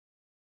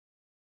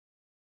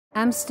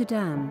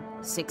Amsterdam,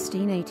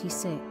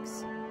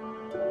 1686.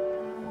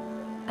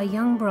 A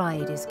young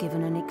bride is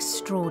given an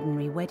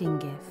extraordinary wedding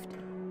gift.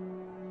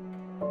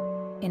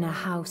 In a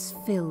house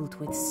filled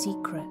with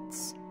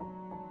secrets,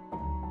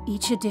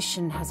 each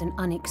addition has an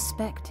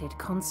unexpected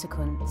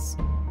consequence.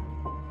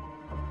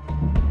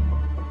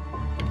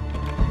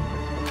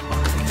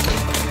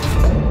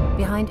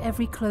 Behind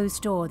every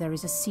closed door there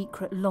is a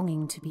secret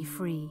longing to be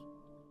free.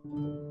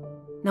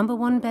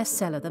 #1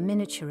 bestseller, The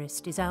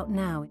Miniaturist, is out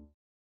now.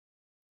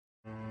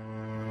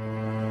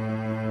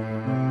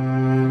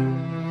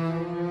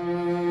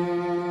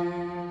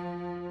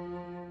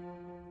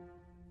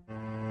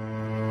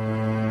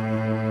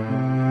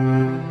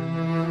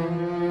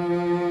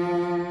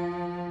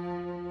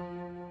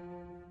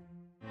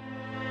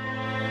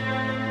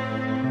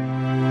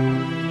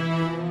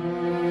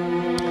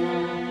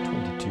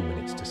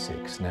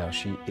 Now,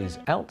 she is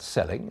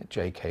outselling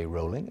J.K.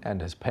 Rowling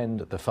and has penned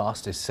the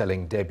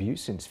fastest-selling debut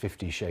since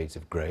 50 Shades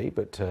of Grey.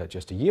 But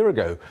just a year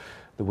ago,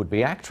 the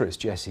would-be actress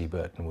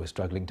Je시버튼 was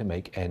struggling to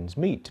make ends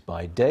meet.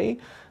 By day,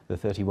 the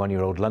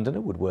 31-year-old Londoner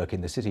would work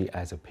in the city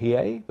as a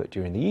PA, but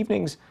during the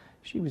evenings,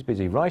 she was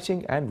busy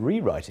writing and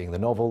rewriting the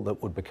novel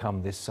that would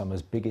become this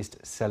summer's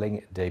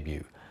biggest-selling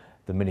debut,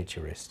 The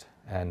Miniaturist.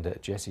 And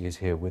Jessie is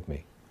here with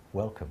me.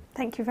 Welcome.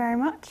 Thank you very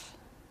much.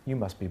 You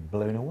must be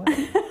blown away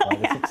by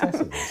the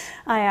success of this.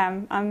 I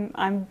am.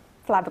 I'm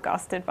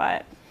flabbergasted by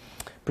it.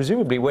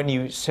 Presumably, when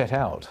you set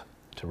out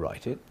to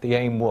write it, the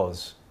aim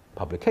was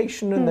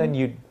publication, and then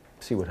you'd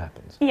see what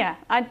happens. Yeah.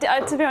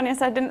 To be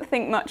honest, I didn't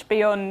think much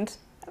beyond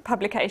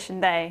publication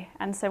day,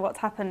 and so what's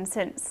happened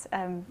since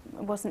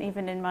wasn't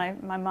even in my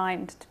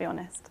mind, to be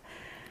honest.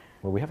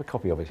 Well, we have a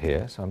copy of it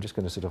here, so I'm just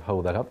going to sort of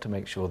hold that up to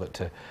make sure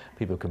that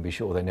people can be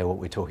sure they know what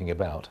we're talking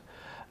about.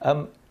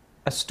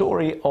 A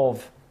story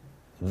of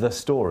the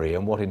story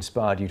and what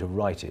inspired you to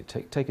write it.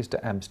 Take us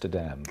to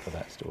Amsterdam for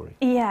that story.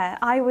 Yeah,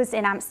 I was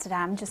in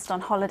Amsterdam just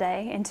on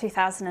holiday in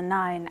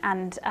 2009,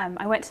 and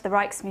I went to the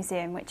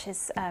Rijksmuseum, which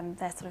is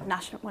their sort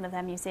of one of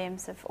their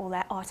museums of all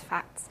their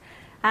artefacts.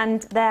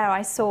 And there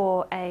I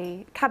saw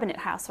a cabinet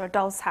house, or a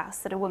doll's house,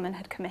 that a woman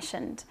had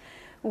commissioned,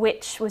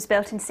 which was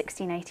built in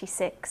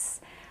 1686.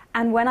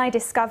 And when I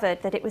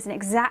discovered that it was an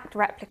exact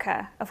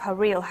replica of her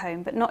real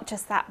home, but not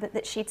just that, but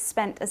that she'd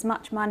spent as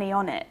much money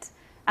on it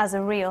as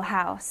a real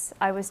house,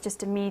 I was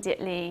just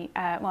immediately,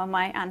 well,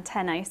 my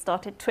antennae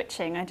started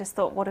twitching. I just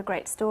thought, what a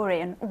great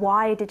story, and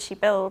why did she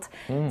build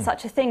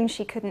such a thing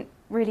she couldn't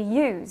really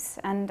use,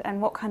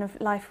 and what kind of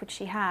life would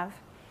she have?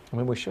 I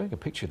mean, we're showing a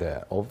picture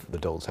there of the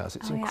doll's house.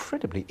 It's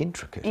incredibly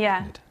intricate, isn't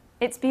it?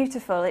 It's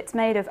beautiful. It's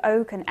made of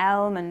oak and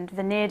elm and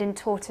veneered in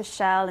tortoise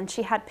shell, and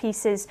she had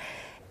pieces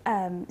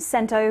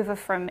sent over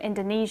from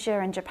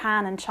Indonesia and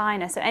Japan and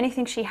China. So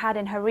anything she had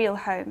in her real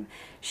home,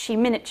 she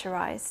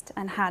miniaturized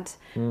and had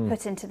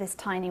put into this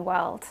tiny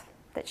world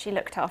that she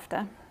looked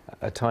after.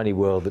 A tiny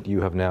world that you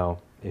have now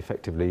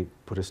effectively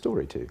put a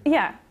story to.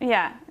 Yeah.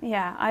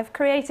 I've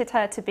created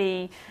her to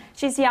be,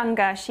 she's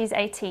younger, she's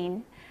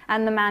 18.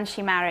 And the man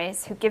she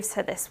marries, who gives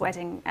her this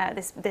wedding,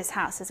 this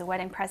house as a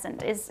wedding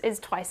present, is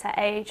twice her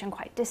age and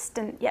quite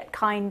distant yet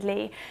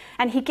kindly.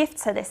 And he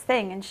gifts her this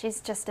thing, and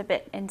she's just a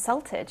bit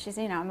insulted. She's,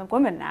 you know, I'm a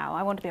woman now.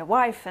 I want to be a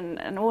wife,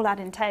 and all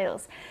that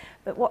entails.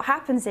 But what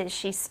happens is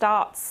she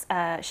starts,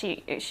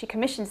 she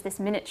commissions this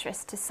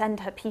miniaturist to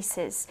send her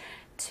pieces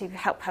to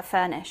help her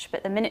furnish.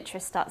 But the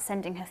miniaturist starts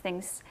sending her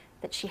things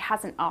that she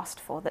hasn't asked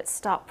for, that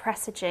start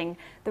presaging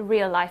the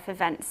real life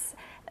events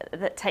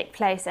that take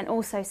place, and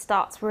also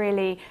starts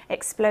really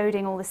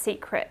exploding all the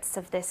secrets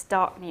of this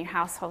dark new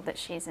household that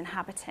she's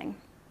inhabiting.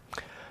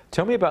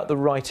 Tell me about the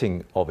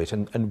writing of it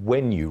and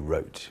when you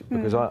wrote,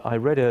 because I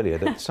read earlier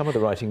that some of the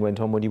writing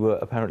went on when you were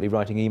apparently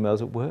writing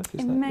emails at work.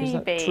 Is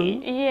that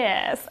true?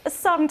 Yes.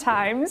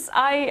 Sometimes.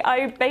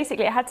 I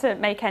basically had to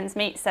make ends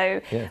meet, so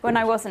when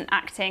I wasn't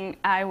acting,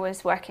 I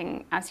was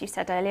working, as you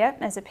said earlier,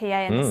 as a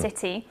PA in the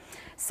city.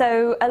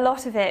 So a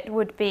lot of it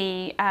would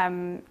be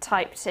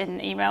typed in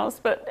emails,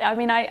 but I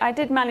mean, I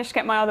did manage to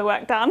get my other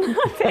work done.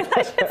 I feel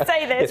I should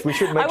say this. Yes, we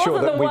should make sure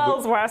that I wasn't the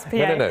world's worst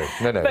PA. No,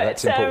 but,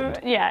 that's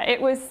important. Yeah,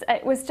 it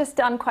was just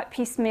done quite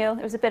piecemeal.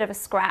 It was a bit of a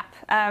scrap.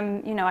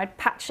 You know, I'd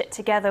patch it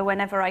together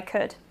whenever I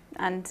could,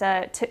 and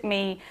it took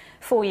me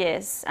 4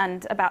 years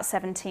and about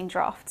 17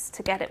 drafts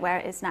to get it where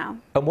it is now.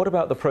 And what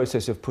about the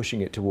process of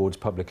pushing it towards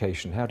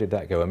publication? How did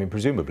that go? I mean,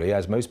 presumably,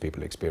 as most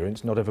people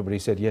experience, not everybody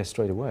said yes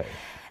straight away.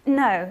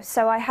 No,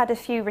 so I had a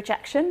few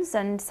rejections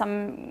and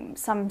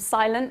some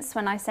silence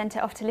when I sent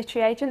it off to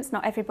literary agents.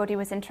 Not everybody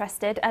was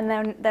interested, and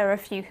then there were a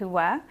few who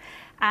were.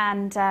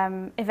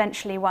 And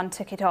eventually one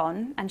took it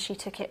on, and she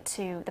took it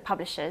to the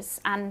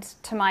publishers, and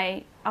to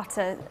my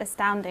utter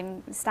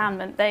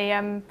astoundment,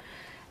 they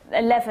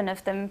 11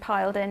 of them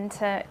piled in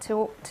to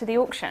the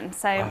auction.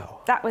 So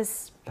wow. that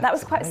was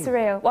quite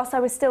surreal, whilst I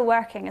was still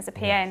working as a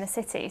PA in the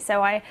city.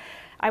 So I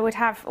would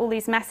have all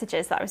these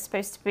messages that I was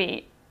supposed to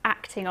be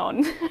acting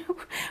on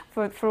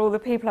for all the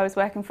people I was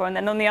working for, and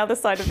then on the other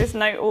side of this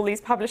note all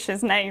these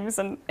publishers' names,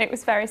 and it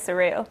was very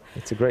surreal.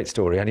 It's a great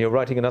story, and you're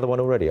writing another one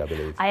already, I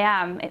believe. I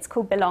am. It's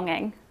called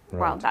Belonging,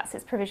 Well, that's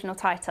its provisional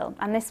title.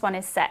 And this one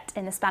is set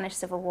in the Spanish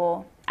Civil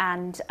War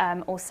and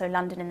also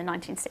London in the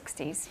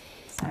 1960s.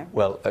 So.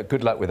 Well,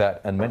 good luck with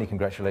that, and many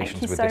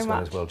congratulations with so this one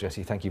much. as well,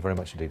 Jessie. Thank you very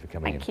much indeed for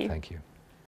coming in. Thank you. Thank you.